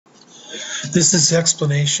This is the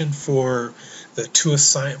explanation for the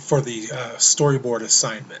storyboard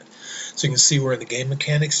assignment. So you can see we're in the game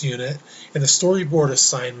mechanics unit. In the storyboard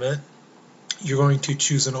assignment, you're going to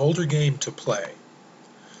choose an older game to play.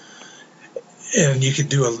 And you could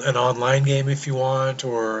do an online game if you want,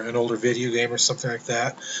 or an older video game or something like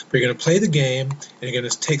that. But you're going to play the game, and you're going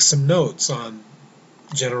to take some notes on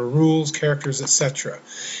general rules, characters, etc.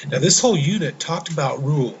 Now this whole unit talked about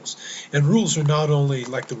rules, and rules are not only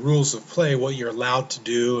like the rules of play, what you're allowed to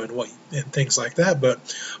do and things like that,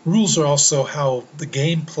 but rules are also how the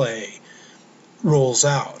gameplay rolls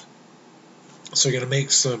out. So you're going to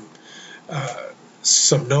make some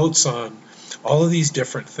notes on all of these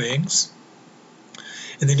different things,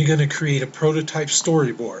 and then you're going to create a prototype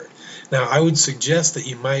storyboard. Now I would suggest that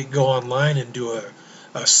you might go online and do a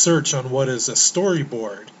search on what is a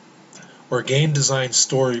storyboard or a game design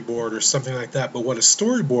storyboard or something like that. But what a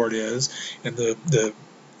storyboard is, and the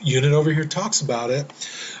unit over here talks about it,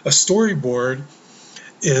 a storyboard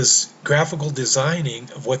is graphical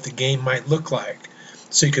designing of what the game might look like.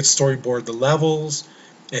 So you could storyboard the levels,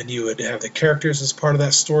 and you would have the characters as part of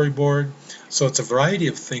that storyboard. So it's a variety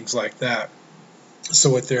of things like that. So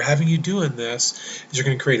what they're having you do in this is you're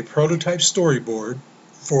going to create a prototype storyboard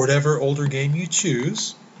for whatever older game you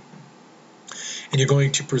choose, and you're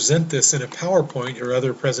going to present this in a PowerPoint or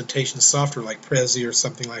other presentation software like Prezi or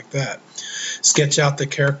something like that. Sketch out the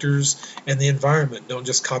characters and the environment. Don't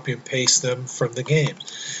just copy and paste them from the game.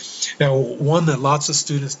 Now, one that lots of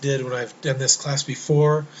students did when I've done this class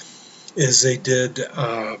before is they did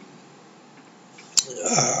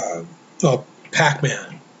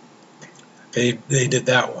Pac-Man. They did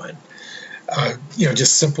that one.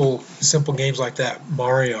 Just simple games like that.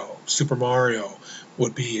 Super Mario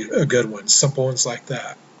would be a good one. Simple ones like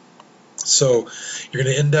that. So you're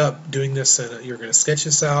going to end up doing this, and you're going to sketch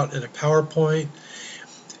this out in a PowerPoint,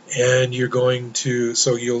 and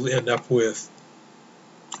so you'll end up with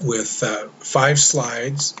 5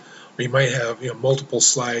 slides, or you might have multiple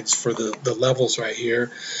slides for the levels right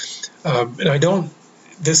here.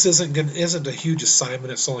 This isn't a huge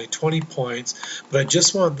assignment. It's only 20 points, but I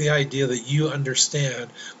just want the idea that you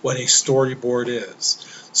understand what a storyboard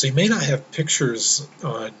is. So you may not have pictures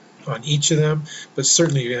on each of them, but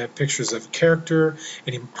certainly you're going to have pictures of character,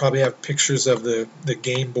 and you probably have pictures of the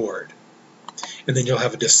game board. And then you'll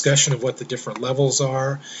have a discussion of what the different levels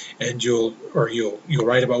are, and you'll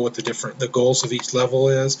write about what the goals of each level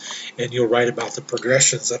is, and you'll write about the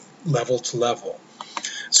progressions of level to level.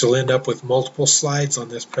 So you'll end up with multiple slides on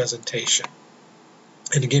this presentation.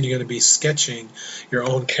 And again, you're going to be sketching your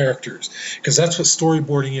own characters, because that's what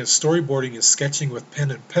storyboarding is. Storyboarding is sketching with pen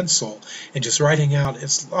and pencil and just writing out.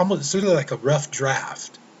 It's really like a rough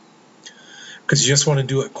draft, because you just want to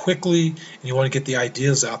do it quickly and you want to get the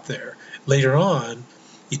ideas out there. Later on,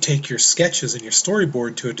 you take your sketches and your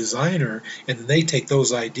storyboard to a designer, and then they take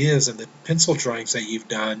those ideas and the pencil drawings that you've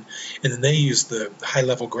done, and then they use the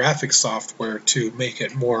high-level graphics software to make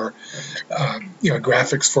it more,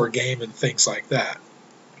 graphics for a game and things like that.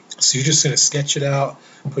 So you're just going to sketch it out,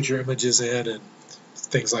 put your images in, and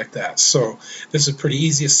things like that. So this is a pretty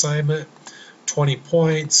easy assignment, 20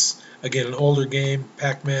 points. Again, an older game,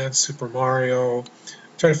 Pac-Man, Super Mario.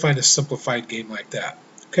 Try to find a simplified game like that.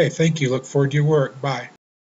 Okay, thank you. Look forward to your work. Bye.